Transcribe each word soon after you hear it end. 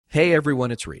Hey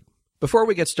everyone, it's Reed. Before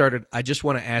we get started, I just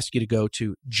want to ask you to go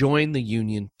to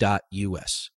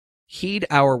jointheunion.us. Heed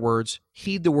our words,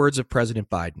 heed the words of President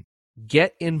Biden.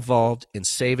 Get involved in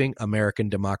saving American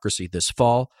democracy this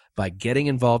fall by getting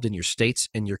involved in your states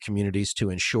and your communities to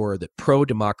ensure that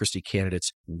pro-democracy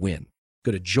candidates win.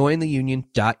 Go to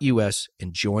jointheunion.us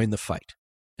and join the fight.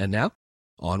 And now,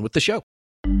 on with the show.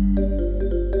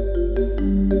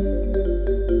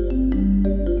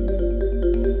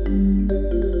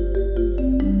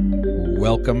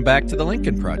 Welcome back to the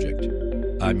Lincoln Project.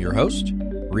 I'm your host,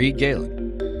 Reed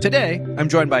Galen. Today, I'm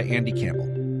joined by Andy Campbell,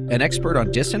 an expert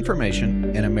on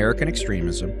disinformation and American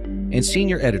extremism and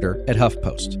senior editor at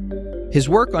HuffPost. His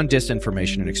work on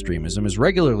disinformation and extremism is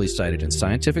regularly cited in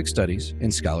scientific studies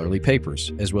and scholarly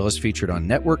papers, as well as featured on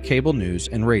network cable news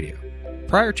and radio.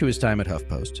 Prior to his time at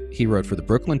HuffPost, he wrote for the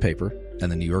Brooklyn paper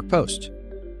and the New York Post.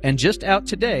 And just out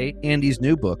today, Andy's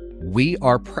new book, We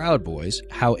Are Proud Boys,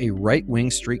 How a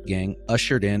Right-Wing Street Gang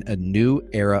Ushered in a New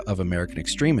Era of American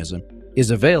Extremism,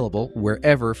 is available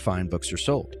wherever fine books are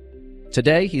sold.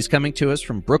 Today, he's coming to us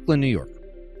from Brooklyn, New York.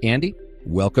 Andy,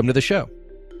 welcome to the show.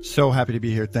 So happy to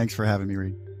be here. Thanks for having me,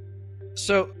 Reed.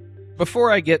 So, before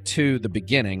I get to the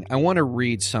beginning, I want to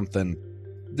read something.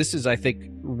 This is, I think,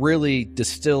 really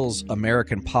distills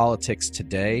American politics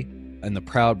today, and the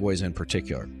Proud Boys in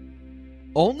particular.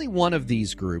 Only one of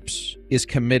these groups is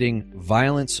committing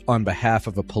violence on behalf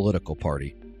of a political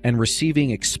party and receiving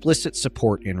explicit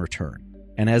support in return.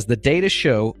 And as the data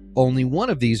show, only one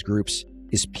of these groups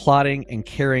is plotting and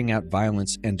carrying out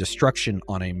violence and destruction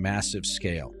on a massive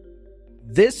scale.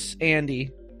 This,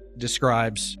 Andy,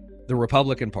 describes the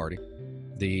Republican Party,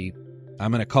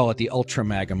 I'm going to call it the Ultra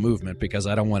MAGA movement because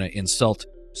I don't want to insult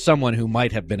someone who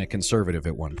might have been a conservative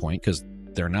at one point, because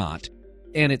they're not.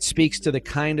 And it speaks to the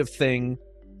kind of thing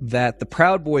that the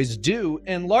Proud Boys do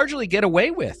and largely get away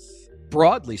with.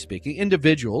 Broadly speaking,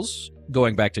 individuals,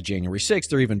 going back to January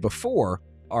 6th or even before,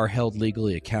 are held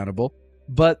legally accountable.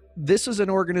 But this is an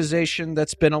organization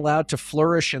that's been allowed to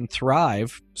flourish and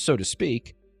thrive, so to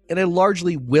speak, in a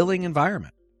largely willing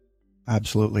environment.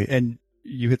 Absolutely. And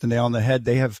you hit the nail on the head.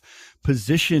 They have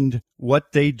positioned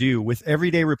what they do with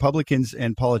everyday Republicans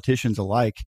and politicians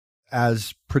alike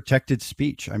as protected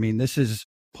speech. I mean, this is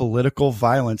political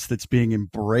violence that's being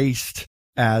embraced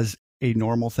as a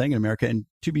normal thing in America. And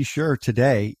to be sure,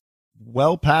 today,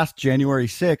 well past January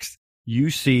 6th, you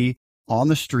see on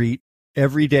the street,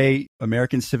 everyday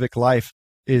American civic life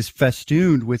is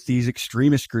festooned with these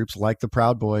extremist groups like the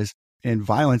Proud Boys and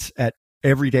violence at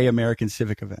everyday American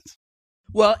civic events.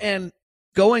 Well, and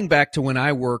going back to when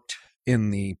I worked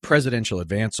in the presidential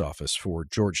advance office for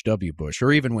George W. Bush,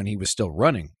 or even when he was still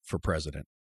running for president,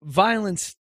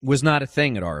 violence was not a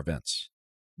thing at our events.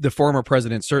 The former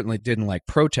president certainly didn't like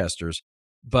protesters,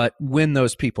 but when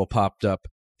those people popped up,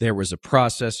 there was a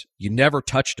process. You never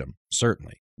touched them,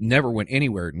 certainly. Never went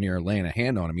anywhere near laying a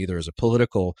hand on them, either as a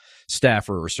political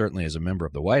staffer or certainly as a member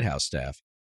of the White House staff.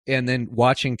 And then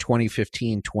watching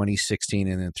 2015, 2016,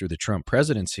 and then through the Trump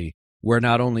presidency, where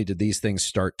not only did these things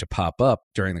start to pop up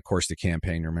during the course of the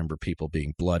campaign, remember people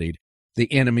being bloodied,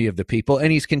 the enemy of the people,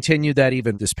 and he's continued that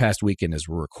even this past weekend as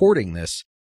we're recording this,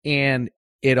 and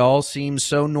it all seems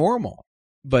so normal,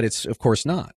 but it's of course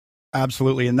not.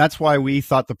 Absolutely, and that's why we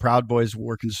thought the Proud Boys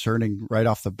were concerning right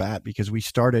off the bat, because we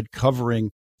started covering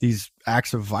these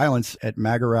acts of violence at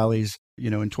MAGA rallies,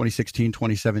 in 2016,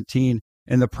 2017,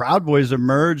 and the Proud Boys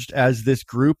emerged as this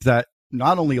group that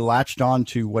not only latched on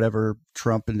to whatever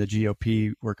Trump and the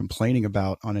GOP were complaining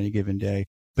about on any given day,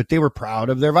 but they were proud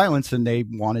of their violence and they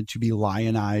wanted to be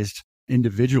lionized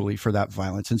individually for that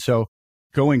violence. And so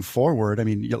going forward, I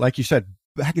mean, like you said,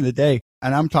 back in the day,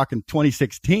 and I'm talking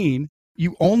 2016,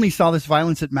 you only saw this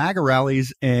violence at MAGA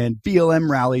rallies and BLM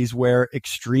rallies where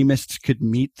extremists could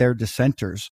meet their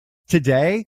dissenters.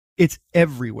 Today, it's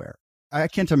everywhere. I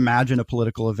can't imagine a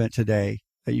political event today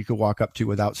that you could walk up to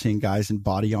without seeing guys in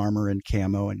body armor and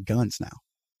camo and guns now.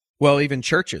 Well, even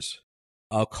churches.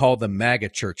 I'll call them MAGA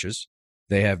churches.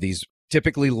 They have these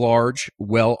typically large,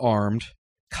 well-armed,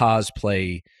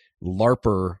 cosplay,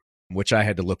 LARPer, which I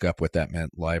had to look up what that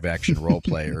meant, live action role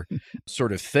player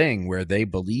sort of thing, where they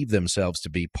believe themselves to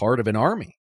be part of an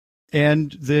army.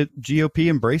 And the GOP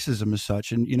embraces them as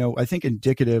such. And, I think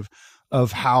indicative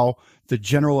of how the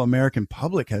general American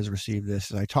public has received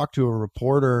this. I talked to a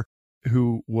reporter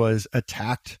who was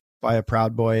attacked by a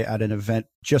Proud Boy at an event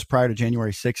just prior to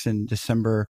January 6th in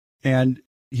December. And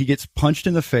he gets punched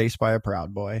in the face by a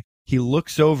Proud Boy. He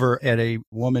looks over at a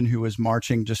woman who was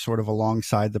marching just sort of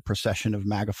alongside the procession of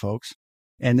MAGA folks.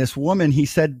 And this woman, he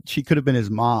said she could have been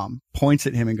his mom, points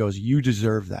at him and goes, "You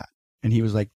deserve that." And he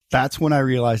was like, That's when I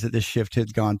realized that this shift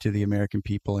had gone to the American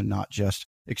people and not just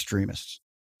extremists.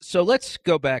 So let's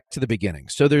go back to the beginning.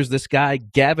 So there's this guy,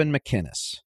 Gavin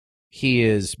McInnes. He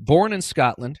is born in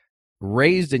Scotland,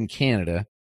 raised in Canada,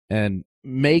 and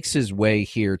makes his way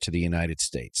here to the United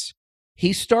States.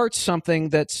 He starts something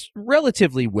that's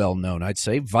relatively well known, I'd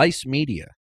say, Vice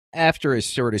Media, after a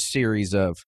sort of series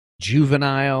of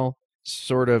juvenile,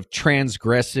 sort of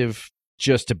transgressive,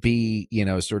 just to be,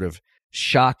 sort of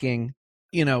shocking,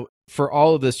 for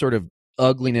all of the sort of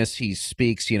ugliness he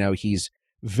speaks, he's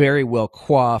very well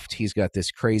coiffed. He's got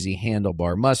this crazy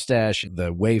handlebar mustache,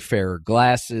 the Wayfarer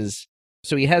glasses.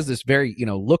 So he has this very,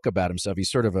 look about himself.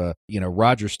 He's sort of a,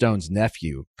 Roger Stone's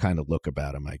nephew kind of look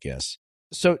about him, I guess.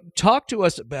 So talk to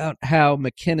us about how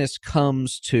McInnes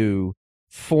comes to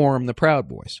form the Proud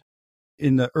Boys.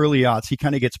 In the early aughts, he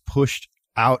kind of gets pushed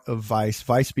out of Vice.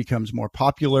 Vice becomes more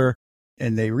popular,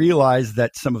 and they realize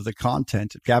that some of the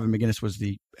content, Gavin McInnes was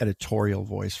the editorial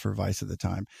voice for Vice at the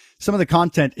time. Some of the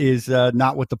content is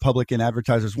not what the public and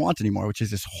advertisers want anymore, which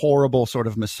is this horrible sort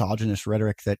of misogynist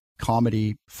rhetoric that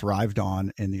comedy thrived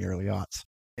on in the early aughts.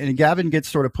 And Gavin gets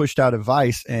sort of pushed out of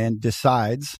Vice and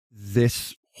decides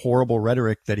this horrible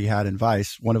rhetoric that he had in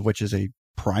Vice, one of which is a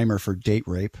primer for date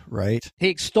rape, right? He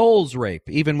extols rape,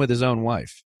 even with his own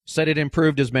wife. Said it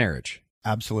improved his marriage.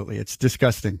 Absolutely. It's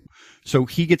disgusting. So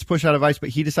he gets pushed out of Vice, but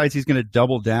he decides he's going to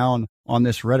double down on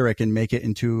this rhetoric and make it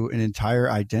into an entire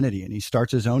identity. And he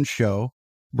starts his own show,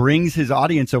 brings his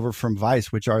audience over from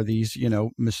Vice, which are these,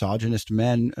 misogynist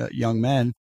men, young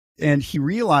men. And he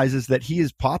realizes that he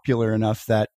is popular enough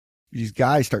that these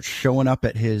guys start showing up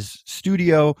at his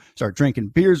studio, start drinking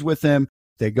beers with him.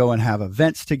 They go and have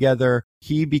events together.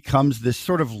 He becomes this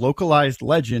sort of localized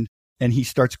legend, and he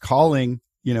starts calling,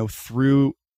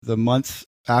 through the months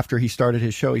after he started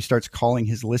his show, he starts calling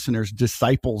his listeners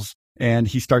disciples, and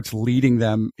he starts leading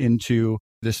them into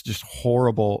this just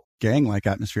horrible gang-like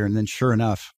atmosphere. And then sure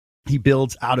enough, he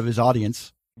builds out of his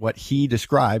audience what he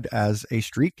described as a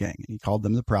street gang. He called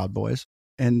them the Proud Boys.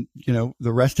 And,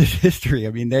 the rest is history.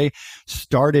 I mean, they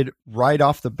started right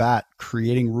off the bat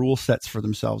creating rule sets for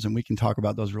themselves. And we can talk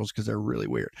about those rules because they're really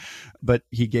weird. But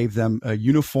he gave them a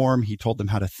uniform. He told them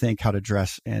how to think, how to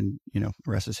dress, and, the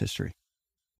rest is history.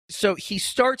 So he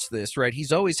starts this, right?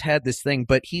 He's always had this thing,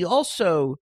 but he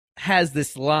also has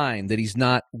this line that he's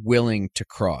not willing to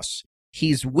cross.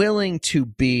 He's willing to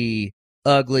be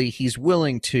ugly. He's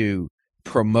willing to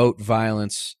promote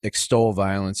violence, extol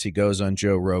violence. He goes on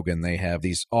Joe Rogan. They have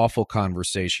these awful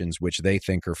conversations, which they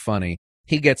think are funny.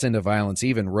 He gets into violence.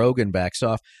 Even Rogan backs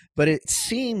off. But it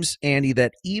seems, Andy,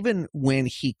 that even when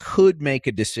he could make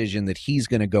a decision that he's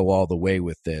going to go all the way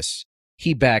with this,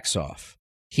 he backs off.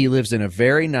 He lives in a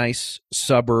very nice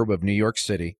suburb of New York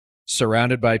City,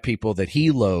 surrounded by people that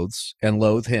he loathes and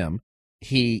loathe him.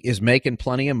 He is making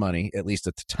plenty of money, at least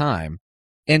at the time.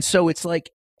 And so it's like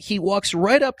he walks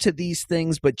right up to these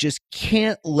things, but just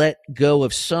can't let go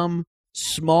of some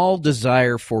small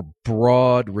desire for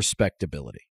broad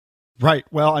respectability. Right.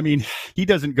 Well, I mean, he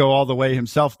doesn't go all the way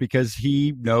himself because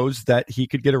he knows that he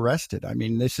could get arrested. I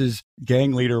mean, this is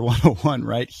gang leader 101,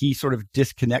 right? He sort of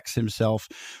disconnects himself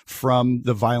from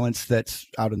the violence that's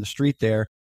out in the street there.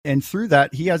 And through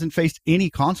that, he hasn't faced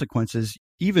any consequences,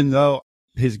 even though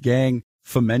his gang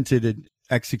fomented and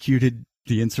executed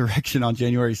the insurrection on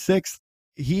January 6th.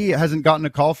 He hasn't gotten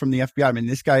a call from the FBI. I mean,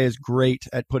 this guy is great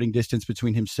at putting distance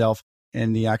between himself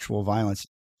and the actual violence.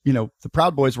 The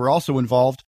Proud Boys were also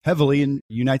involved heavily in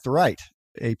Unite the Right.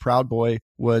 A Proud Boy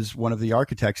was one of the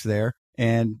architects there,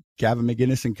 and Gavin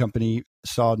McInnes and company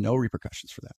saw no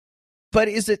repercussions for that. But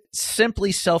is it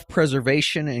simply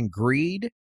self-preservation and greed,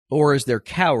 or is there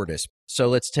cowardice? So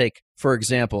let's take, for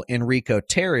example, Enrico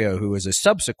Tarrio, who is a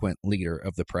subsequent leader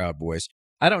of the Proud Boys.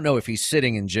 I don't know if he's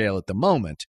sitting in jail at the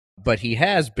moment, but he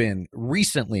has been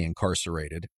recently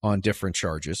incarcerated on different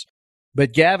charges.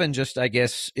 But Gavin just, I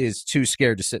guess, is too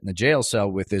scared to sit in the jail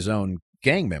cell with his own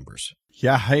gang members.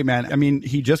 Yeah. Hey, man. I mean,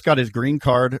 he just got his green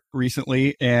card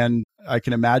recently, and I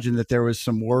can imagine that there was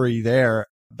some worry there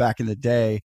back in the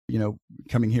day,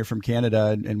 coming here from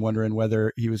Canada and wondering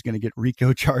whether he was going to get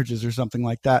RICO charges or something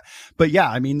like that. But yeah,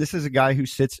 I mean, this is a guy who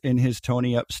sits in his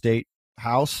Tony upstate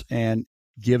house and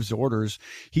gives orders.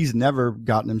 He's never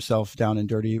gotten himself down and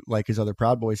dirty like his other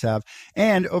Proud Boys have.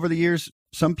 And over the years,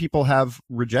 some people have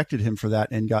rejected him for that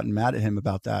and gotten mad at him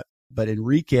about that. But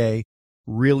Enrique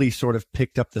really sort of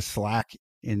picked up the slack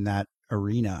in that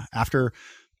arena. After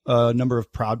a number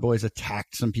of Proud Boys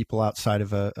attacked some people outside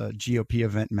of a GOP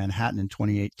event in Manhattan in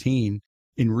 2018,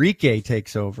 Enrique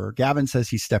takes over. Gavin says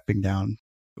he's stepping down.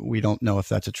 We don't know if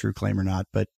that's a true claim or not,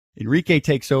 but Enrique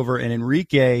takes over, and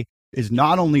Enrique is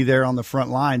not only there on the front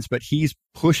lines, but he's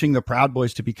pushing the Proud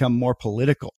Boys to become more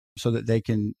political so that they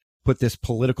can put this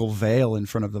political veil in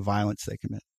front of the violence they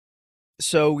commit.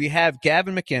 So we have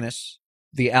Gavin McInnes,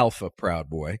 the alpha Proud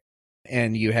Boy,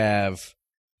 and you have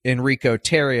Enrico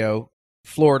Terrio,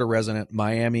 Florida resident,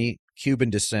 Miami, Cuban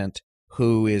descent,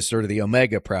 who is sort of the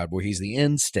Omega Proud Boy. He's the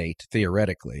end state,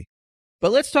 theoretically.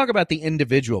 But let's talk about the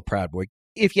individual Proud Boy.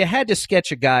 If you had to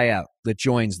sketch a guy out that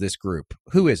joins this group,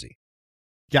 who is he?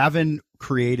 Gavin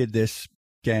created this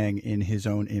gang in his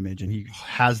own image, and he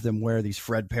has them wear these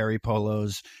Fred Perry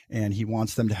polos, and he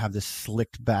wants them to have this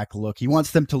slicked back look. He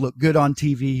wants them to look good on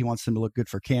TV. He wants them to look good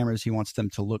for cameras. He wants them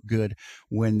to look good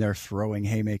when they're throwing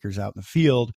haymakers out in the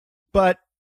field. But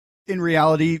in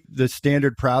reality, the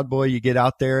standard Proud Boy, you get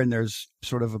out there and there's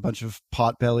sort of a bunch of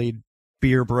pot-bellied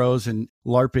beer bros and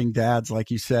LARPing dads,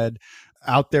 like you said,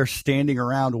 out there standing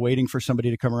around waiting for somebody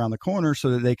to come around the corner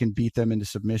so that they can beat them into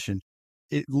submission.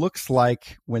 It looks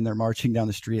like when they're marching down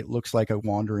the street, it looks like a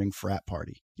wandering frat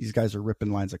party. These guys are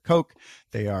ripping lines of coke.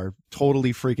 They are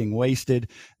totally freaking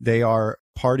wasted. They are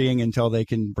partying until they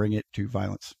can bring it to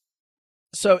violence.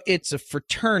 So it's a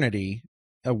fraternity,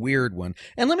 a weird one.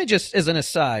 And let me just, as an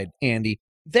aside, Andy,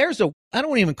 I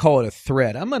don't even call it a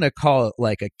thread. I'm going to call it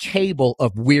like a cable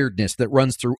of weirdness that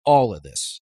runs through all of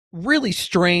this. Really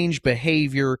strange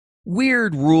behavior,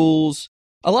 weird rules,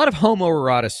 a lot of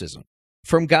homoeroticism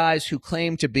from guys who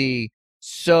claim to be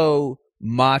so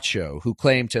macho, who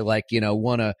claim to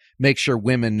want to make sure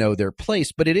women know their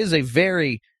place. But it is a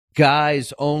very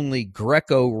guys-only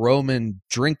Greco-Roman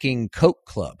drinking Coke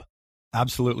club.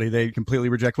 Absolutely. They completely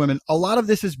reject women. A lot of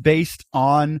this is based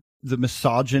on the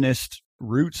misogynist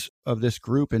roots of this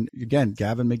group. And again,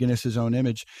 Gavin McInnes' own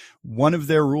image. One of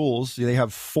their rules, they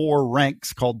have 4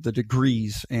 ranks called the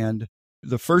degrees. And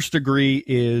the first degree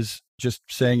is just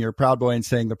saying you're a Proud Boy and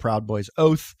saying the Proud Boy's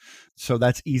oath. So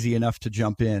that's easy enough to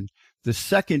jump in. The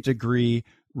second degree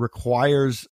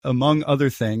requires, among other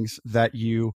things, that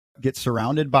you get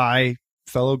surrounded by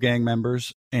fellow gang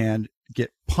members and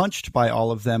get punched by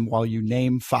all of them while you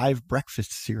name 5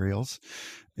 breakfast cereals.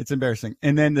 It's embarrassing.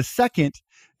 And then the second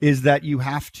is that you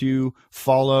have to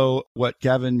follow what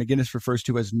Gavin McInnes refers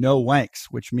to as no wanks,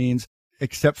 which means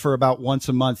except for about once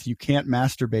a month, you can't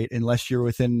masturbate unless you're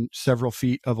within several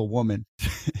feet of a woman.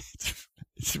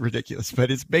 It's ridiculous,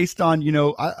 but it's based on,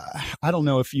 I don't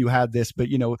know if you had this, but,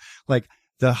 like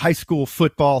the high school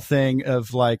football thing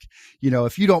of like,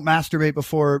 if you don't masturbate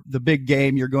before the big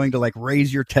game, you're going to like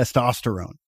raise your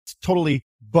testosterone. It's totally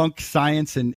bunk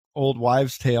science and old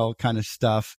wives' tale kind of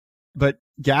stuff. But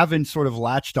Gavin sort of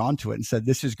latched onto it and said,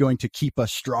 this is going to keep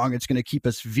us strong. It's going to keep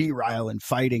us virile and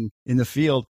fighting in the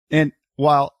field. And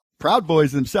while Proud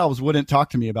Boys themselves wouldn't talk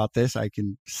to me about this, I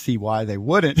can see why they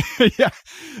wouldn't. Yeah.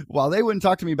 While they wouldn't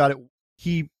talk to me about it,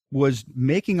 he was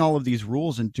making all of these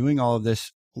rules and doing all of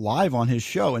this live on his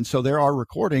show. And so there are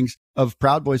recordings of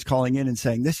Proud Boys calling in and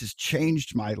saying, this has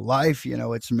changed my life.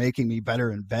 It's making me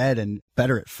better in bed and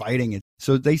better at fighting. And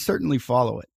so they certainly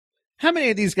follow it. How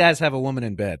many of these guys have a woman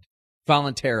in bed?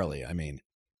 Voluntarily, I mean.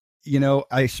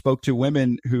 I spoke to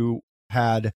women who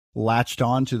had latched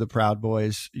on to the Proud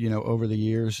Boys, over the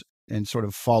years and sort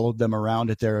of followed them around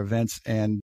at their events.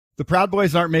 And the Proud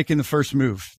Boys aren't making the first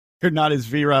move. They're not as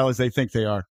virile as they think they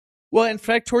are. Well, in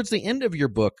fact, towards the end of your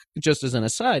book, just as an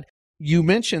aside, you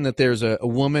mentioned that there's a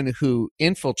woman who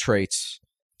infiltrates,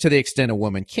 to the extent a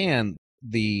woman can,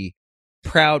 the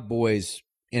Proud Boys'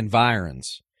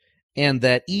 environs. And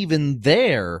that even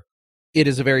there, it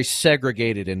is a very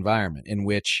segregated environment in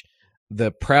which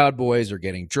the Proud Boys are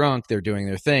getting drunk, they're doing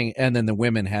their thing, and then the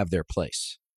women have their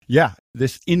place. Yeah,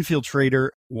 this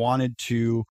infiltrator wanted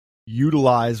to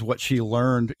utilize what she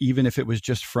learned, even if it was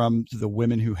just from the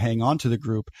women who hang on to the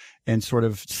group, and sort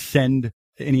of send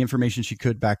any information she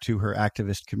could back to her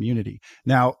activist community.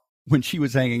 Now, when she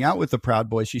was hanging out with the Proud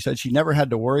Boys, she said she never had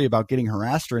to worry about getting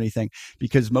harassed or anything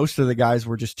because most of the guys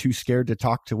were just too scared to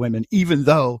talk to women, even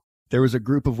though there was a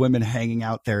group of women hanging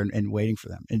out there and waiting for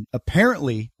them. And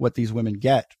apparently what these women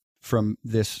get from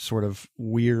this sort of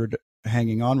weird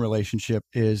hanging on relationship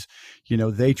is,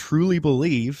 they truly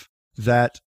believe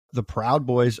that the Proud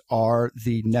Boys are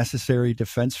the necessary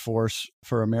defense force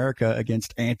for America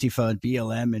against Antifa and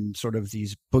BLM and sort of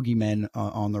these boogeymen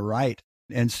on the right.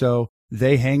 And so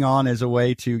they hang on as a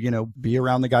way to, be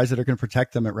around the guys that are going to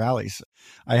protect them at rallies.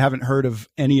 I haven't heard of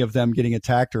any of them getting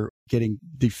attacked or getting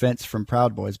defense from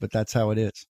Proud Boys, but that's how it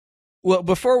is. Well,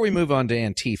 before we move on to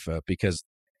Antifa, because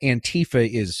Antifa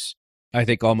is, I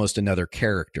think, almost another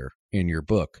character in your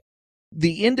book.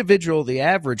 The individual, the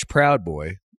average Proud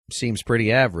Boy, seems pretty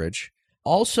average,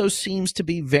 also seems to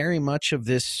be very much of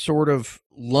this sort of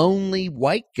lonely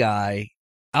white guy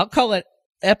I'll call it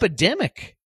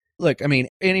epidemic. Look, I mean,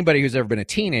 anybody who's ever been a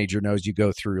teenager knows you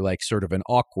go through like sort of an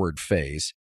awkward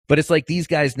phase. But it's like these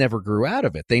guys never grew out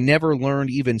of it. They never learned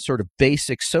even sort of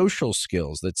basic social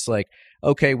skills. That's like,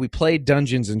 okay, we played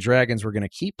Dungeons and Dragons. We're going to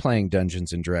keep playing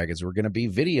Dungeons and Dragons. We're going to be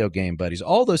video game buddies.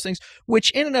 All those things,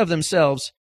 which in and of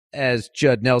themselves, as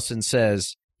Judd Nelson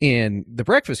says in The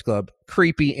Breakfast Club,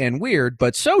 creepy and weird,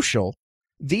 but social.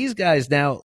 These guys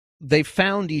now, they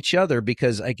found each other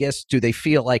because I guess, do they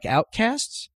feel like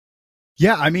outcasts?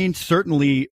 Yeah, I mean,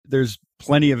 certainly there's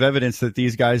plenty of evidence that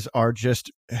these guys are just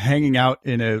hanging out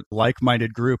in a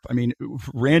like-minded group. I mean,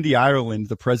 Randy Ireland,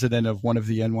 the president of one of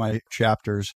the NY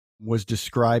chapters, was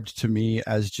described to me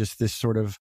as just this sort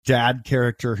of dad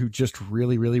character who just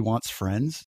really, really wants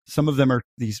friends. Some of them are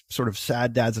these sort of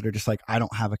sad dads that are just like, I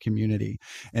don't have a community,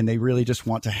 and they really just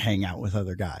want to hang out with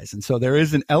other guys. And so there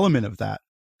is an element of that.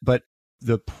 But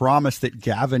the promise that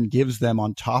Gavin gives them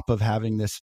on top of having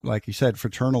this, like you said,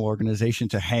 fraternal organization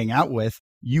to hang out with,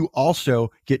 you also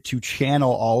get to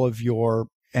channel all of your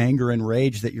anger and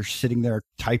rage that you're sitting there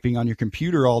typing on your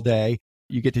computer all day.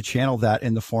 You get to channel that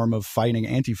in the form of fighting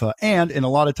Antifa and in a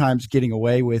lot of times getting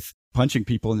away with punching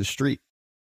people in the street.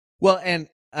 Well, and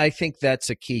I think that's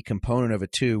a key component of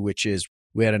it too, which is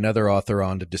we had another author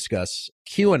on to discuss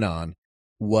QAnon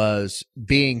was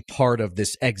being part of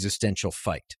this existential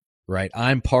fight, right?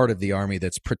 I'm part of the army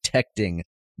that's protecting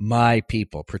my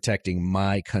people, protecting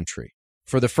my country.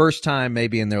 For the first time,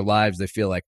 maybe in their lives, they feel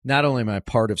like not only am I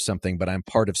part of something, but I'm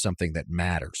part of something that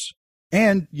matters.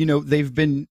 And, you know, they've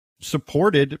been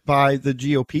supported by the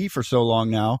GOP for so long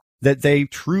now that they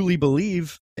truly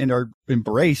believe and are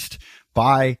embraced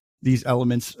by these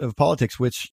elements of politics,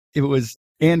 which it was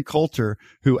Ann Coulter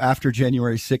who, after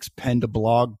January 6th, penned a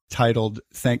blog titled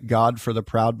 "Thank God for the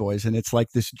Proud Boys." And it's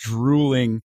like this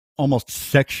drooling, almost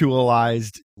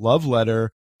sexualized love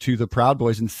letter to the Proud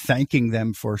Boys and thanking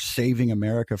them for saving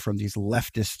America from these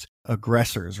leftist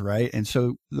aggressors, right? And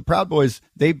so the Proud Boys,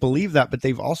 they believe that, but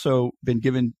they've also been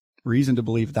given reason to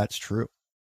believe that's true.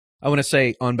 I want to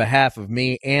say on behalf of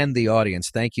me and the audience,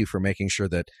 thank you for making sure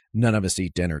that none of us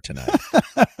eat dinner tonight.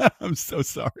 I'm so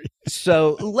sorry.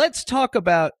 So let's talk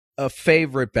about a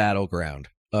favorite battleground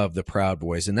of the Proud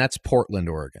Boys, and that's Portland,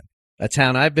 Oregon, a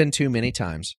town I've been to many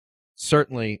times.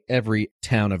 Certainly every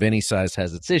town of any size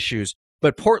has its issues,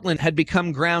 but Portland had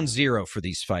become ground zero for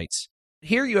these fights.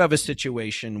 Here you have a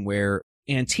situation where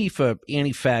Antifa,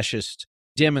 anti-fascist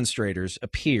demonstrators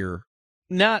appear,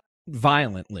 not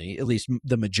violently, at least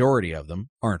the majority of them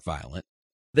aren't violent.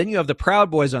 Then you have the Proud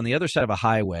Boys on the other side of a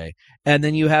highway, and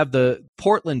then you have the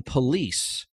Portland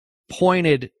police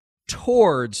pointed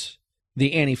towards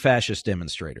the anti-fascist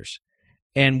demonstrators.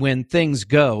 And when things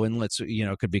go, and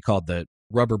it could be called the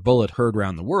rubber bullet heard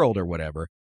around the world or whatever,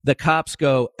 the cops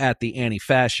go at the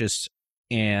anti-fascists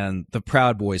and the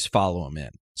Proud Boys follow them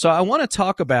in. So I want to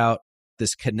talk about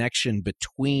this connection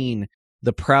between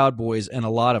the Proud Boys and a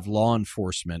lot of law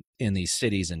enforcement in these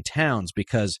cities and towns,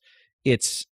 because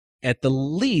it's at the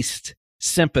least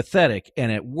sympathetic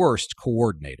and at worst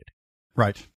coordinated.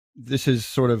 Right. This is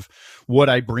sort of what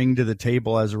I bring to the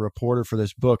table as a reporter for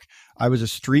this book. I was a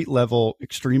street level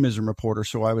extremism reporter,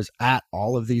 so I was at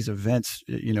all of these events,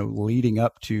 leading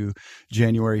up to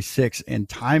January 6th. And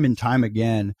time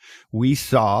again, we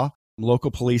saw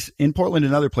local police in Portland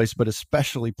and other places, but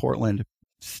especially Portland,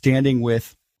 standing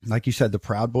with, like you said, the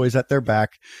Proud Boys at their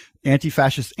back,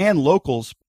 anti-fascists and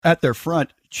locals at their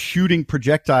front, shooting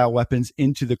projectile weapons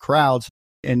into the crowds.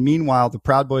 And meanwhile, the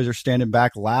Proud Boys are standing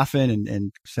back laughing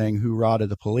and saying hoorah to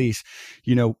the police.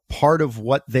 Part of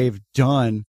what they've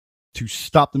done to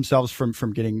stop themselves from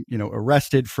getting,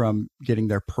 arrested, from getting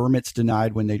their permits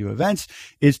denied when they do events,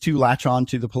 is to latch on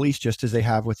to the police, just as they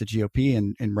have with the GOP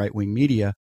and right-wing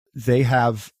media. They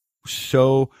have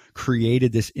so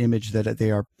created this image that they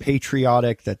are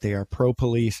patriotic, that they are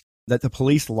pro-police, that the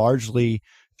police largely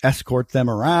escort them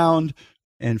around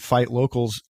and fight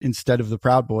locals instead of the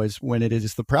Proud Boys, when it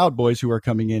is the Proud Boys who are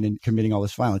coming in and committing all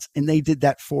this violence. And they did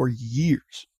that for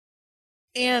years.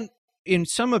 And in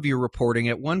some of your reporting,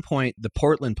 at one point, the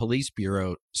Portland Police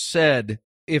Bureau said,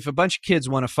 if a bunch of kids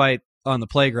want to fight on the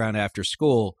playground after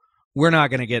school, we're not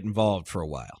going to get involved for a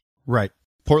while. Right.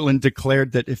 Portland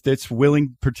declared that if it's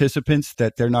willing participants,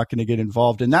 that they're not going to get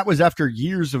involved. And that was after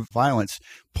years of violence.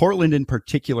 Portland in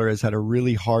particular has had a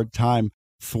really hard time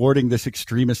thwarting this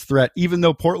extremist threat, even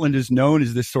though Portland is known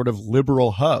as this sort of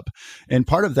liberal hub. And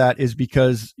part of that is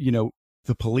because,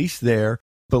 the police there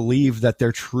believe that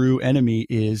their true enemy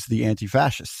is the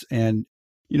anti-fascists. And,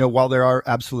 while there are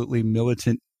absolutely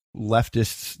militant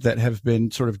leftists that have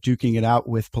been sort of duking it out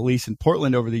with police in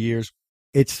Portland over the years,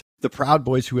 it's the Proud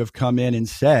Boys who have come in and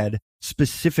said,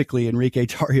 specifically, Enrique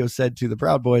Tarrio said to the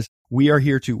Proud Boys, we are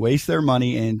here to waste their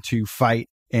money and to fight,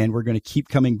 and we're going to keep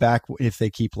coming back if they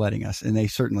keep letting us. And they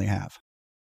certainly have.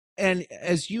 And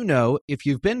as you know, if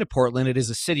you've been to Portland, it is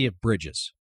a city of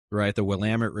bridges, right? The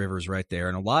Willamette River is right there.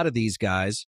 And a lot of these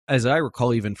guys, as I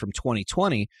recall, even from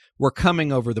 2020, were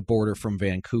coming over the border from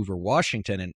Vancouver,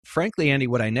 Washington. And frankly, Andy,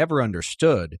 what I never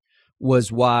understood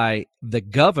was why the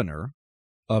governor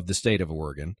of the state of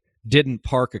Oregon didn't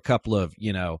park a couple of,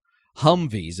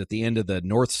 Humvees at the end of the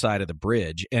north side of the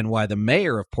bridge, and why the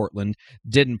mayor of Portland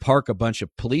didn't park a bunch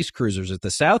of police cruisers at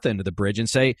the south end of the bridge and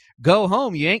say, go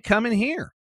home, you ain't coming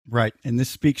here. Right. And this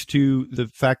speaks to the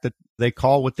fact that they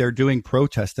call what they're doing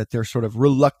protest, that they're sort of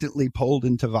reluctantly pulled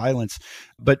into violence.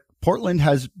 But Portland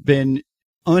has been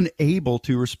unable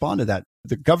to respond to that.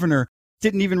 The governor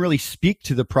didn't even really speak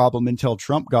to the problem until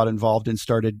Trump got involved and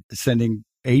started sending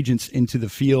agents into the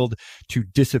field to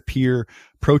disappear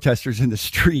protesters in the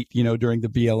street, during the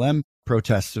BLM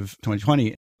protests of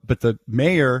 2020. But the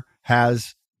mayor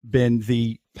has been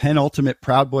the penultimate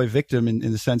Proud Boy victim in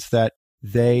the sense that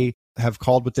they have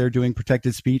called what they're doing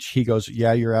protected speech. He goes,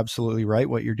 yeah, you're absolutely right.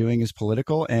 What you're doing is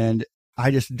political. And I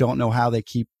just don't know how they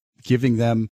keep giving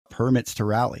them permits to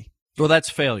rally. Well, that's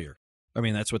failure. I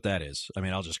mean, that's what that is. I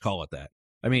mean, I'll just call it that.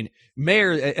 I mean,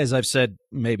 mayor, as I've said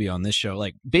maybe on this show,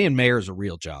 like being mayor is a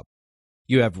real job.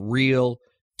 You have real,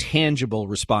 tangible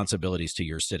responsibilities to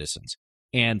your citizens.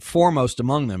 And foremost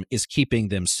among them is keeping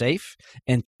them safe.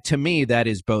 And to me, that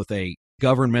is both a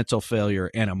governmental failure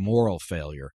and a moral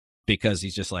failure, because he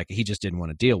just didn't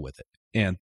want to deal with it.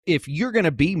 And if you're going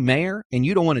to be mayor and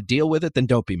you don't want to deal with it, then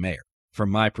don't be mayor, from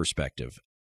my perspective.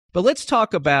 But let's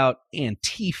talk about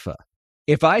Antifa.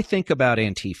 If I think about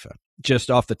Antifa,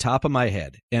 just off the top of my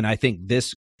head, and I think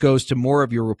this goes to more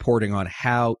of your reporting on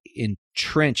how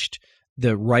entrenched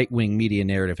the right-wing media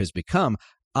narrative has become,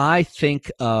 I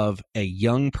think of a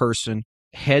young person,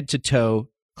 head to toe,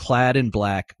 clad in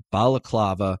black,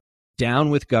 balaclava, down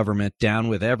with government, down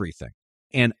with everything.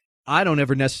 And I don't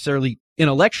ever necessarily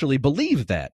intellectually believe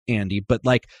that, Andy, but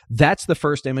that's the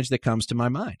first image that comes to my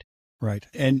mind. Right.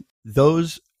 And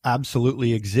those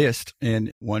absolutely exist.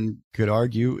 And one could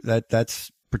argue that that's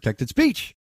protected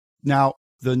speech. Now,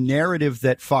 the narrative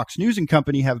that Fox News and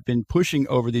company have been pushing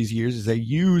over these years is they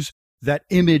use that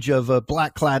image of a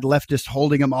black-clad leftist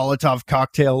holding a Molotov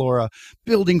cocktail or a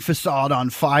building facade on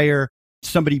fire,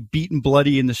 somebody beaten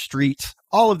bloody in the streets.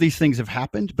 All of these things have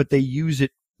happened, but they use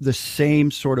the same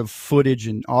sort of footage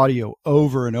and audio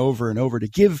over and over and over to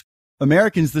give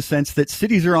Americans the sense that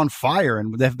cities are on fire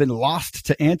and they've been lost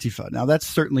to Antifa. Now, that's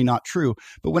certainly not true.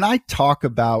 But when I talk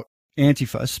about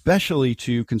Antifa, especially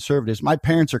to conservatives, my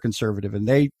parents are conservative and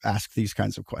they ask these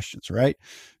kinds of questions, right?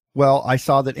 Well, I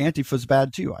saw that Antifa's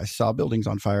bad too. I saw buildings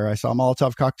on fire. I saw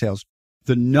Molotov cocktails.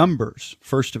 The numbers,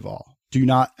 first of all, do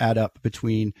not add up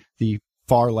between the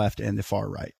far left and the far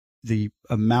right. The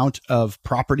amount of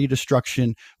property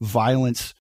destruction,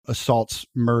 violence, assaults,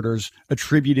 murders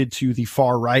attributed to the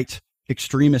far right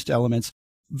extremist elements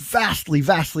vastly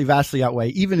outweigh,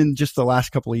 even in just the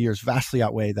last couple of years, vastly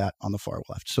outweigh that on the far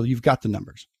left. So you've got the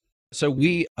numbers. So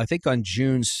I think on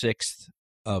June 6th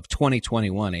of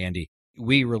 2021, Andy,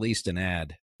 we released an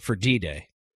ad for D-Day,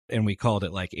 and we called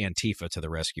it Antifa to the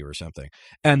rescue or something.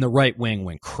 And the right wing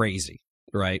went crazy,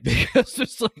 right? Because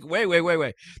it's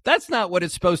wait. That's not what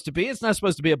it's supposed to be. It's not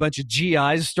supposed to be a bunch of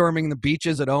GIs storming the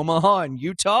beaches at Omaha and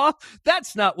Utah.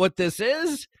 That's not what this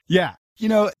is. Yeah.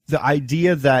 The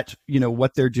idea that,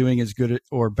 what they're doing is good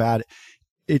or bad,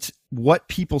 it's what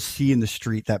people see in the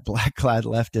street, that black-clad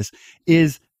leftist,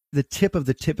 is the tip of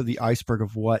the iceberg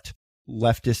of what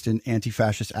leftist and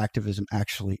anti-fascist activism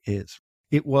actually is.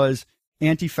 It was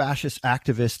anti-fascist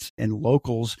activists and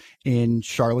locals in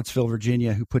Charlottesville,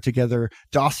 Virginia, who put together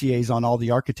dossiers on all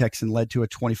the architects and led to a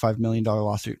 $25 million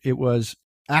lawsuit. It was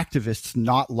activists,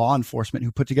 not law enforcement,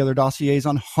 who put together dossiers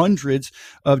on hundreds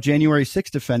of January 6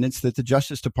 defendants that the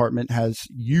Justice Department has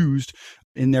used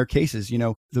in their cases.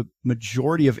 The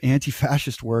majority of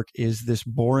anti-fascist work is this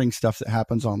boring stuff that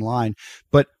happens online.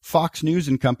 But Fox News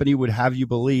and company would have you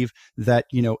believe that,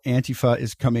 Antifa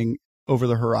is coming over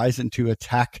the horizon to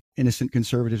attack innocent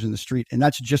conservatives in the street. And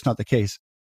that's just not the case.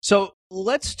 So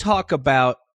let's talk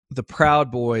about the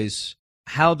Proud Boys,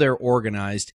 how they're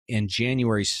organized in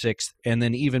January 6th, and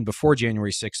then even before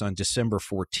January 6th on December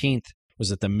 14th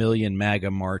was at the Million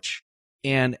MAGA March.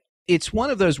 And it's one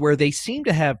of those where they seem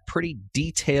to have pretty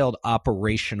detailed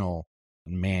operational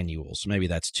manuals. Maybe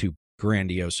that's too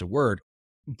grandiose a word,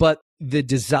 but the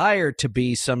desire to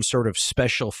be some sort of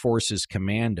special forces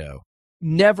commando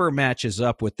never matches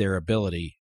up with their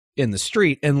ability in the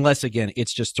street, unless, again,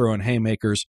 it's just throwing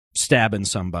haymakers stabbing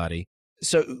somebody.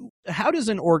 So how does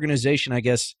an organization, I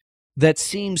guess, that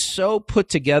seems so put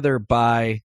together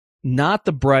by not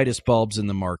the brightest bulbs in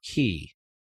the marquee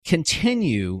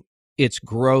continue its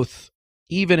growth,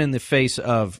 even in the face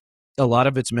of a lot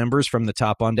of its members from the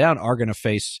top on down are going to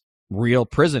face real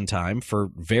prison time for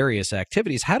various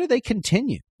activities? How do they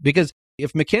continue? Because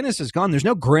if McInnes is gone, there's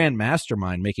no grand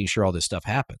mastermind making sure all this stuff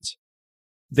happens.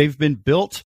 They've been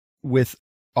built with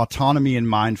autonomy in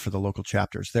mind for the local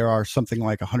chapters. There are something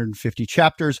like 150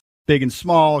 chapters, big and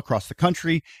small, across the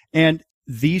country. And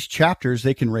these chapters,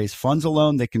 they can raise funds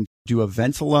alone. They can do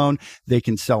events alone. They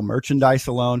can sell merchandise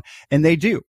alone. And they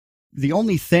do. The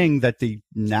only thing that the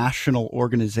national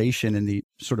organization and the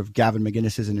sort of Gavin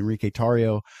McInnes's and Enrique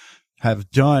Tarrio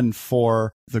have done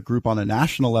for the group on a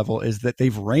national level is that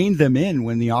they've reined them in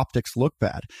when the optics look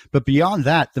bad. But beyond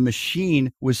that, the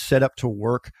machine was set up to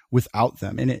work without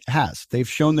them. And it has. They've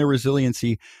shown their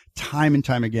resiliency time and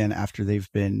time again after they've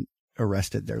been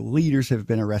arrested. Their leaders have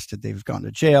been arrested. They've gone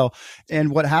to jail. And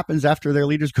what happens after their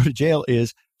leaders go to jail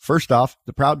is, first off,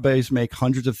 the Proud Boys make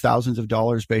hundreds of thousands of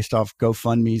dollars based off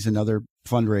GoFundMes and other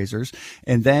fundraisers.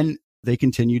 And then they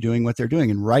continue doing what they're doing.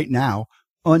 And right now,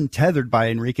 untethered by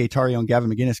Enrique Tarrio and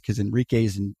Gavin McInnes, because Enrique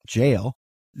is in jail,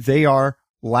 they are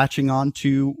latching on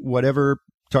to whatever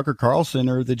Tucker Carlson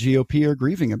or the GOP are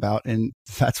grieving about. And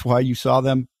that's why you saw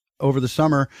them over the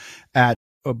summer at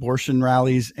abortion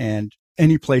rallies and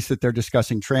any place that they're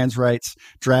discussing trans rights,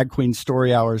 drag queen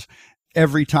story hours.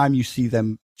 Every time you see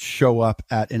them show up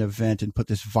at an event and put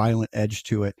this violent edge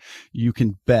to it, you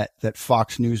can bet that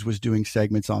Fox News was doing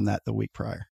segments on that the week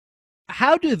prior.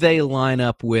 How do they line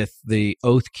up with the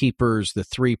Oath Keepers, the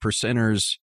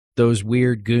 3%ers, those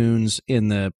weird goons in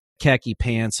the khaki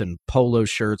pants and polo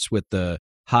shirts with the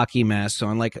hockey masks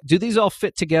on? Like, do these all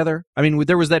fit together? I mean,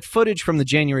 there was that footage from the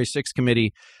January 6th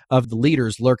committee of the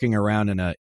leaders lurking around in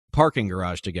a parking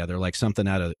garage together, like something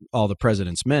out of All the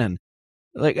President's Men.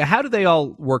 Like, how do they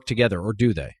all work together, or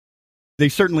do they? They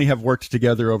certainly have worked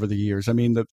together over the years. I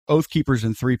mean, the Oath Keepers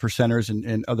and 3%ers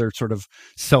and other sort of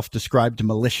self-described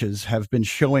militias have been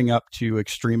showing up to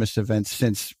extremist events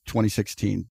since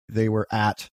 2016. They were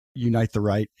at Unite the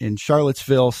Right in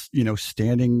Charlottesville,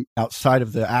 standing outside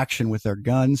of the action with their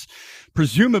guns,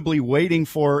 presumably waiting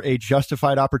for a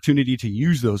justified opportunity to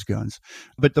use those guns.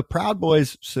 But the Proud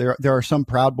Boys, so there are some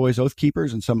Proud Boys Oath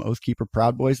Keepers and some Oath Keeper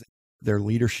Proud Boys. Their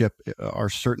leadership are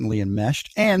certainly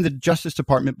enmeshed. And the Justice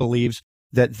Department believes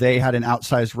that they had an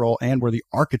outsized role and were the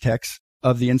architects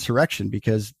of the insurrection,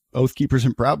 because Oath Keepers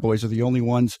and Proud Boys are the only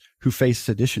ones who face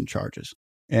sedition charges.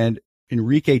 And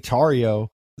Enrique Tarrio,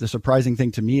 the surprising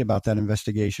thing to me about that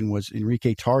investigation was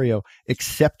Enrique Tarrio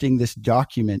accepting this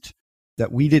document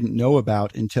that we didn't know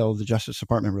about until the Justice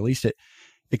Department released it,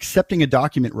 accepting a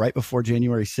document right before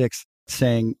January 6th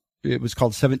saying, it was called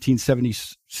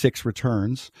 1776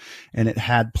 Returns, and it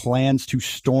had plans to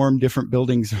storm different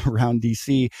buildings around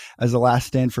D.C. as a last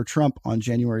stand for Trump on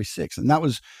January 6th. And that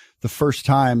was the first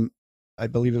time, I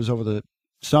believe it was over the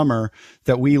summer,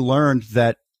 that we learned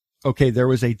that, okay, there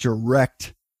was a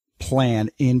direct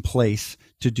plan in place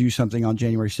to do something on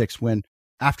January 6th, when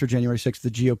after January 6th,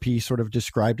 the GOP sort of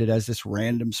described it as this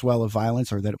random swell of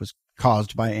violence, or that it was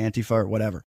caused by Antifa or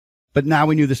whatever. But now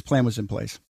we knew this plan was in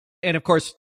place. And of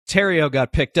course, Tarrio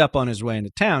got picked up on his way into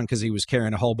town because he was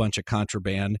carrying a whole bunch of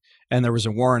contraband, and there was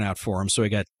a warrant out for him, so he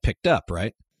got picked up,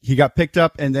 right? He got picked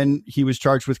up, and then he was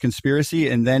charged with conspiracy.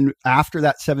 And then after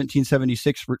that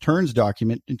 1776 returns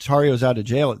document, and Tarrio's out of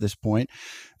jail at this point,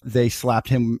 they slapped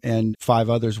him and 5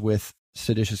 others with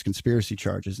seditious conspiracy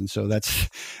charges. And so that's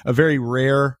a very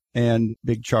rare and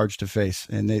big charge to face.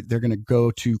 And they're going to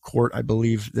go to court, I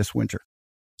believe, this winter.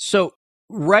 So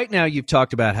right now, you've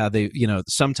talked about how they,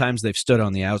 sometimes they've stood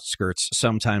on the outskirts,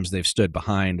 sometimes they've stood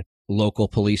behind local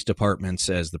police departments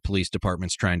as the police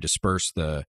department's trying to disperse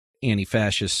the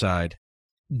anti-fascist side.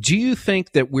 Do you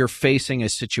think that we're facing a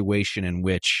situation in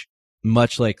which,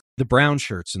 much like the brown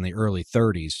shirts in the early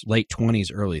 30s, late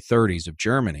 20s, early 30s of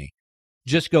Germany,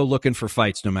 just go looking for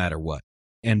fights no matter what,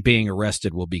 and being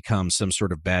arrested will become some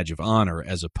sort of badge of honor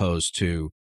as opposed to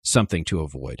something to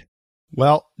avoid?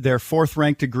 Well, their 4th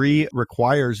rank degree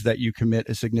requires that you commit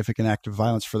a significant act of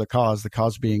violence for the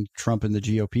cause being Trump and the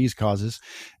GOP's causes.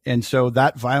 And so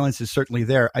that violence is certainly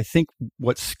there. I think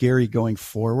what's scary going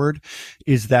forward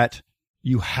is that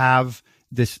you have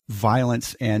this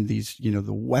violence and these, the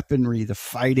weaponry, the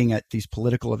fighting at these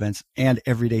political events and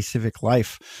everyday civic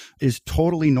life is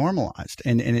totally normalized.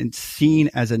 And it's seen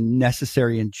as a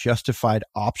necessary and justified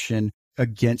option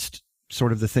against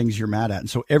sort of the things you're mad at. And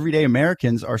so everyday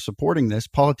Americans are supporting this.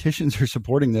 Politicians are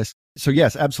supporting this. So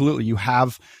yes, absolutely. You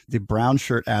have the brown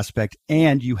shirt aspect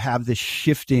and you have this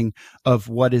shifting of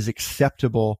what is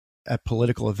acceptable at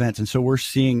political events. And so we're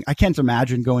seeing, I can't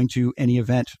imagine going to any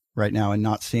event right now and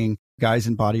not seeing guys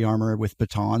in body armor with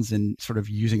batons and sort of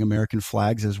using American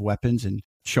flags as weapons and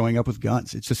showing up with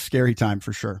guns. It's a scary time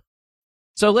for sure.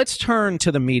 So let's turn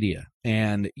to the media.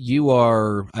 And you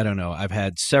are, I don't know, I've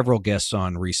had several guests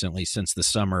on recently since the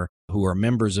summer who are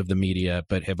members of the media,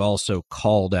 but have also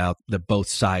called out the both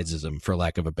sidesism, for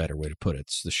lack of a better way to put it.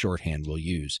 It's the shorthand we'll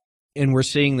use. And we're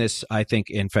seeing this, I think,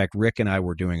 in fact, Rick and I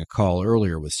were doing a call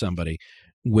earlier with somebody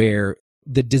where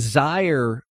the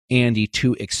desire, Andy,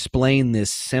 to explain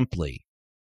this simply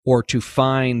or to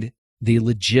find the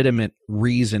legitimate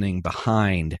reasoning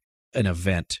behind an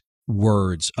event,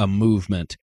 words, a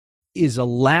movement, is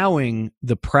allowing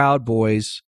the Proud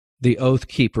Boys, the Oath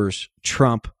Keepers,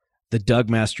 Trump, the Doug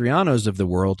Mastrianos of the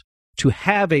world to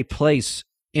have a place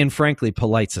in, frankly,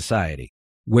 polite society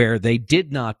where they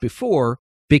did not before,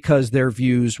 because their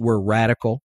views were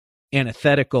radical,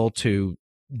 antithetical to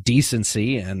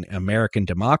decency and American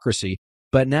democracy.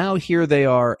 But now here they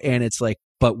are, and it's like,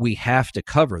 but we have to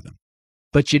cover them.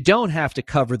 But you don't have to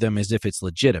cover them as if it's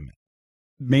legitimate.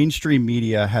 Mainstream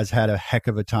media has had a heck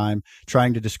of a time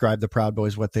trying to describe the Proud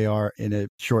Boys, what they are, in a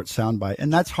short soundbite.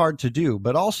 And that's hard to do.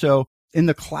 But also, in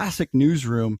the classic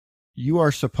newsroom, you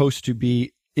are supposed to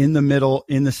be in the middle,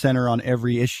 in the center on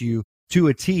every issue to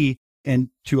a T. And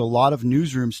to a lot of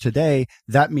newsrooms today,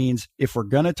 that means if we're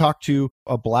going to talk to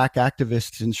a black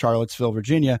activist in Charlottesville,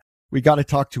 Virginia, we got to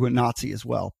talk to a Nazi as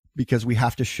well, because we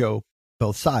have to show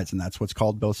both sides. And that's what's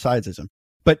called both sidesism.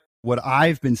 But what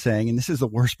I've been saying, and this is the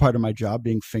worst part of my job,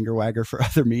 being finger wagger for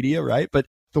other media, right? But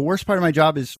the worst part of my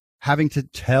job is having to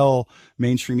tell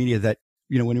mainstream media that,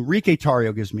 when Enrique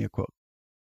Tarrio gives me a quote,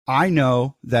 I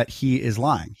know that he is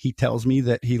lying. He tells me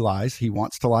that he lies. He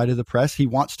wants to lie to the press. He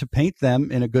wants to paint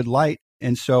them in a good light.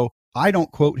 And so I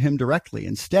don't quote him directly.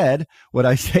 Instead, what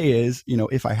I say is,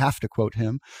 if I have to quote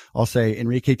him, I'll say,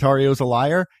 Enrique Tarrio's a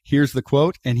liar. Here's the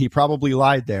quote. And he probably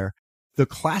lied there. The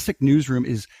classic newsroom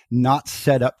is not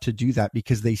set up to do that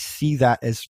because they see that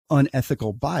as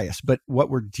unethical bias. But what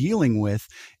we're dealing with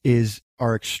is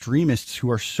our extremists who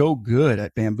are so good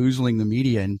at bamboozling the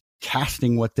media and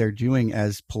casting what they're doing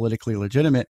as politically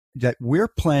legitimate that we're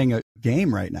playing a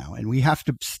game right now and we have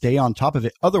to stay on top of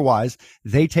it. Otherwise,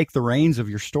 they take the reins of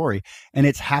your story. And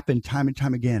it's happened time and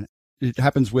time again. It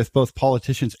happens with both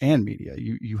politicians and media.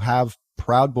 You have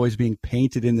Proud Boys being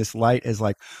painted in this light as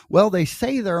like, well, they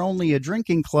say they're only a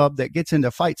drinking club that gets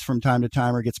into fights from time to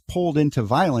time or gets pulled into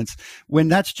violence, when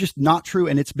that's just not true.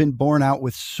 And it's been borne out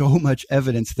with so much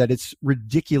evidence that it's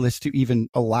ridiculous to even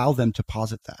allow them to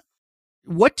posit that.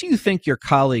 What do you think your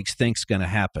colleagues think's going to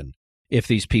happen if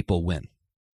these people win?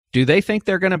 Do they think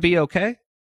they're going to be okay?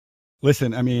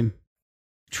 Listen,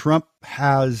 Trump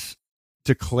has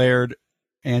declared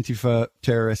Antifa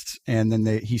terrorists, and then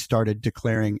he started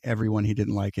declaring everyone he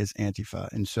didn't like as Antifa.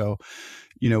 And so,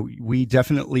 we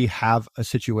definitely have a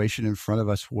situation in front of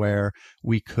us where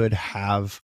we could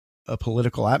have a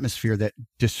political atmosphere that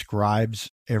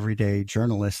describes everyday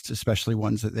journalists, especially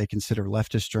ones that they consider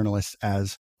leftist journalists,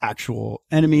 as actual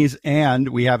enemies. And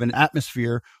we have an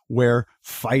atmosphere where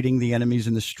fighting the enemies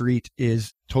in the street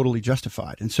is totally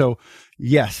justified. And so,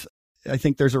 yes, I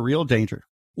think there's a real danger.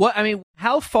 Well,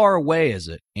 how far away is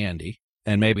it, Andy?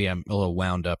 And maybe I'm a little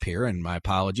wound up here, and my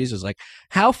apologies, is like,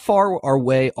 how far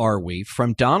away are we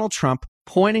from Donald Trump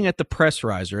pointing at the press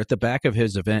riser at the back of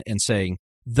his event and saying,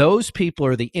 those people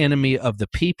are the enemy of the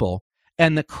people,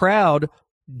 and the crowd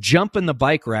jumping the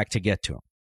bike rack to get to him?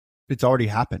 It's already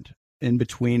happened. In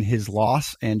between his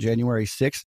loss and January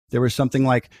 6th, there was something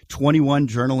like 21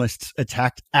 journalists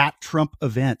attacked at Trump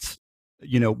events,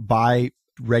 by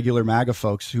regular MAGA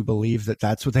folks who believe that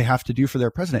that's what they have to do for their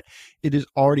president. It is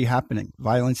already happening.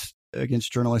 Violence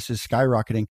against journalists is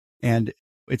skyrocketing. And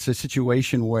it's a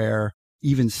situation where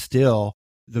even still,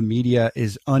 the media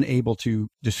is unable to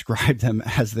describe them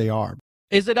as they are.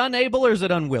 Is it unable or is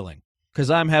it unwilling? Because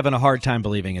I'm having a hard time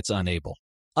believing it's unable.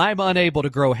 I'm unable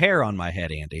to grow hair on my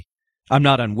head, Andy. I'm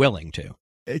not unwilling to.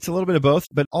 It's a little bit of both,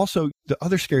 but also the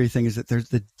other scary thing is that there's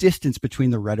the distance between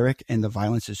the rhetoric and the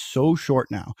violence is so short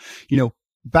now.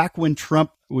 Back when Trump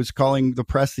was calling the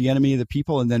press the enemy of the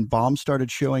people and then bombs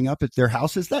started showing up at their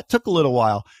houses, that took a little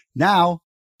while. Now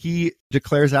he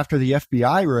declares after the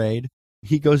FBI raid,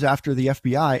 he goes after the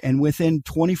FBI. And within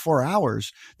 24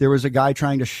 hours, there was a guy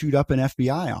trying to shoot up an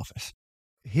FBI office.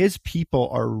 His people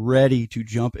are ready to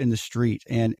jump in the street.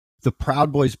 And the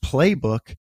Proud Boys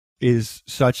playbook is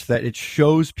such that it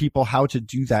shows people how to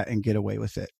do that and get away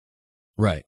with it.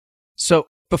 Right. So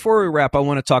before we wrap, I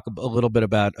want to talk a little bit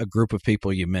about a group of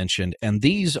people you mentioned, and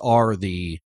these are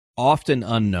the often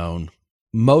unknown,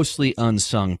 mostly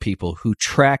unsung people who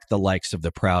track the likes of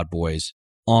the Proud Boys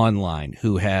online,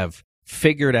 who have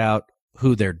figured out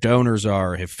who their donors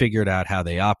are, have figured out how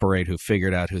they operate, who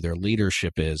figured out who their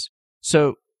leadership is.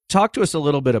 So talk to us a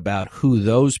little bit about who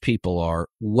those people are,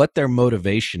 what their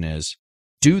motivation is.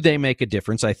 Do they make a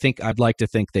difference? I'd like to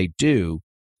think they do.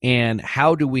 And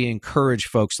how do we encourage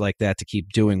folks like that to keep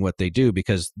doing what they do?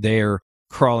 Because they're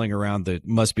crawling around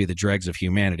must be the dregs of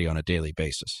humanity on a daily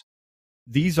basis.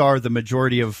 These are the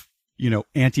majority of,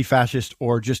 anti-fascist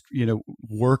or just,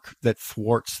 work that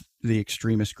thwarts the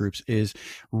extremist groups is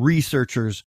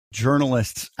researchers,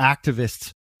 journalists,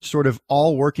 activists, sort of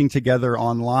all working together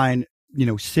online,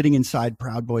 sitting inside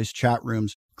Proud Boys chat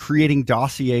rooms, creating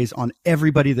dossiers on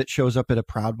everybody that shows up at a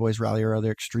Proud Boys rally or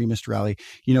other extremist rally.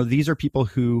 These are people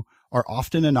who are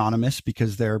often anonymous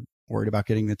because they're worried about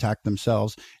getting attacked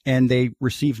themselves, and they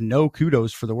receive no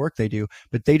kudos for the work they do,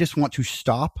 but they just want to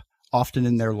stop, often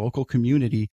in their local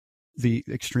community, the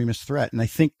extremist threat. And I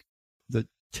think the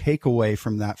takeaway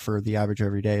from that for the average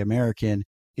everyday American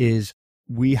is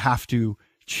we have to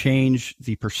change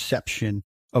the perception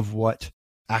of what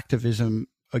activism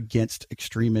against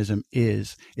extremism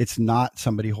is. It's not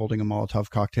somebody holding a Molotov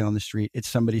cocktail on the street. It's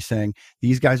somebody saying,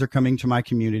 these guys are coming to my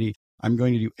community. I'm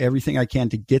going to do everything I can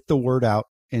to get the word out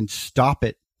and stop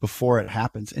it before it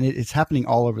happens. And it's happening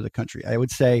all over the country. I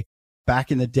would say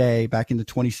back in the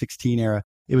 2016 era,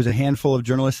 it was a handful of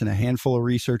journalists and a handful of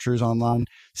researchers online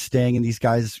staying in these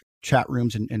guys' chat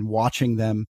rooms and watching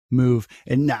them move.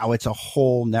 And now it's a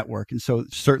whole network. And so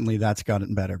certainly that's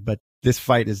gotten better, but this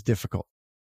fight is difficult.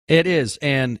 It is.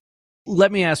 And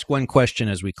let me ask one question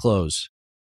as we close.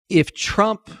 If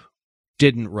Trump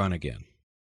didn't run again,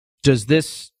 does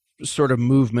this sort of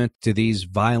movement to these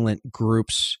violent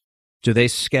groups, do they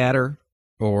scatter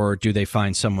or do they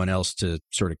find someone else to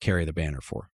sort of carry the banner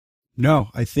for? No,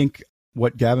 I think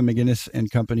what Gavin McInnes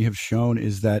and company have shown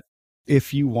is that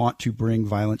if you want to bring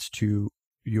violence to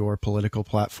your political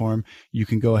platform, you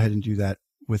can go ahead and do that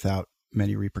without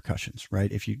many repercussions,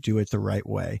 right? If you do it the right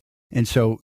way. And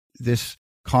so this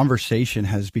conversation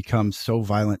has become so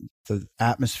violent. The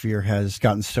atmosphere has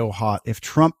gotten so hot. If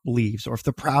Trump leaves or if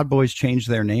the Proud Boys change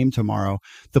their name tomorrow,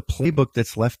 the playbook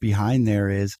that's left behind there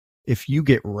is if you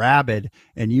get rabid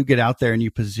and you get out there and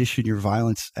you position your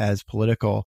violence as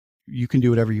political, you can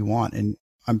do whatever you want. And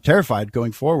I'm terrified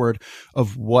going forward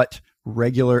of what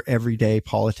regular everyday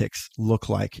politics look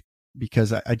like,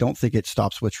 because I don't think it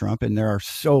stops with Trump. And there are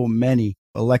so many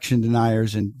election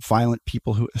deniers and violent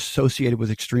people who associated with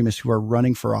extremists who are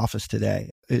running for office today.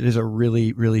 It is a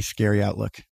really, really scary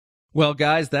outlook. Well,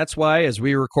 guys, that's why as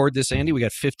we record this, Andy, we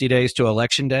got 50 days to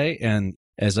Election Day. And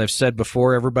as I've said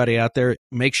before, everybody out there,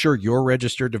 make sure you're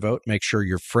registered to vote. Make sure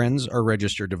your friends are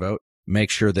registered to vote.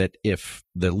 Make sure that if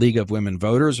the League of Women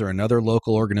Voters or another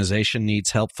local organization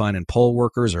needs help finding poll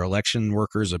workers or election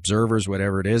workers, observers,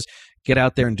 whatever it is, get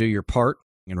out there and do your part.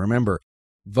 And remember,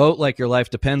 vote like your life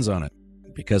depends on it,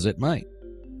 because it might.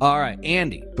 All right,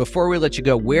 Andy, before we let you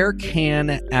go, where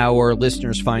can our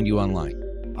listeners find you online?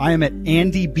 I am at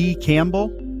Andy B.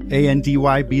 Campbell,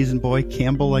 A-N-D-Y, B as in boy,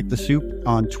 Campbell like the soup,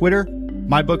 on Twitter.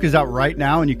 My book is out right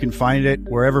now, and you can find it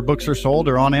wherever books are sold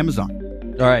or on Amazon.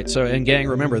 All right, so, and gang,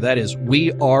 remember, that is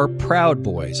We Are Proud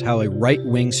Boys, how a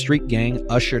right-wing street gang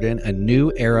ushered in a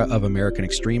new era of American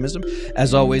extremism.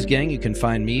 As always, gang, you can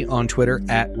find me on Twitter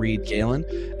at Reed Galen.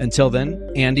 Until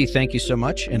then, Andy, thank you so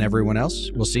much, and everyone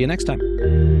else, we'll see you next time.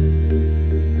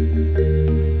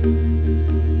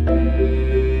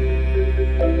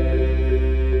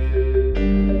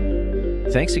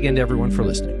 Thanks again to everyone for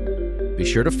listening. Be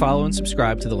sure to follow and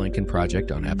subscribe to The Lincoln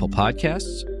Project on Apple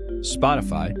Podcasts,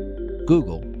 Spotify,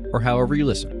 Google, or however you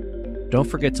listen. Don't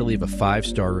forget to leave a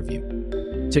 5-star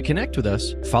review. To connect with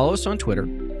us, follow us on Twitter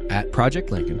at Project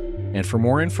Lincoln, and for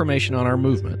more information on our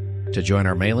movement, to join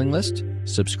our mailing list,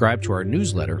 subscribe to our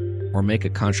newsletter, or make a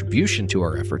contribution to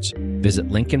our efforts, visit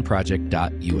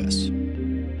lincolnproject.us.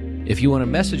 If you want to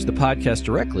message the podcast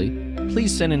directly,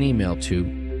 please send an email to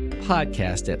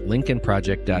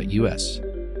podcast@lincolnproject.us.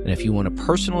 And if you want to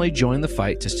personally join the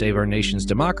fight to save our nation's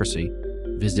democracy,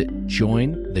 visit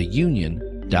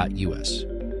jointheunion.us.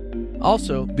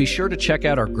 Also, be sure to check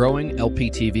out our growing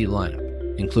LPTV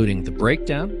lineup, including The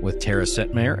Breakdown with Tara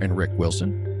Setmeyer and Rick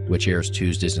Wilson, which airs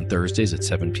Tuesdays and Thursdays at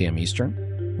 7 p.m.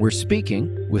 Eastern. We're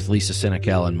Speaking with Lisa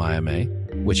Senecal and Maya May,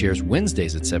 which airs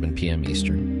Wednesdays at 7 p.m.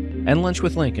 Eastern. And Lunch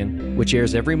with Lincoln, which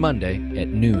airs every Monday at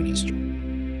noon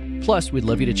Eastern. Plus, we'd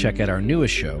love you to check out our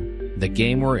newest show, The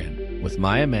Game We're In, with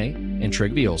Maya May and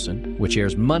Trygve Olsen, which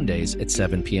airs Mondays at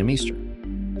 7 p.m.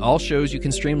 Eastern. All shows you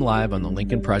can stream live on the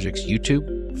Lincoln Project's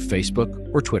YouTube,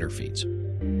 Facebook, or Twitter feeds.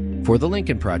 For the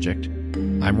Lincoln Project,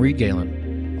 I'm Reed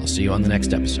Galen. I'll see you on the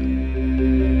next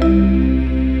episode.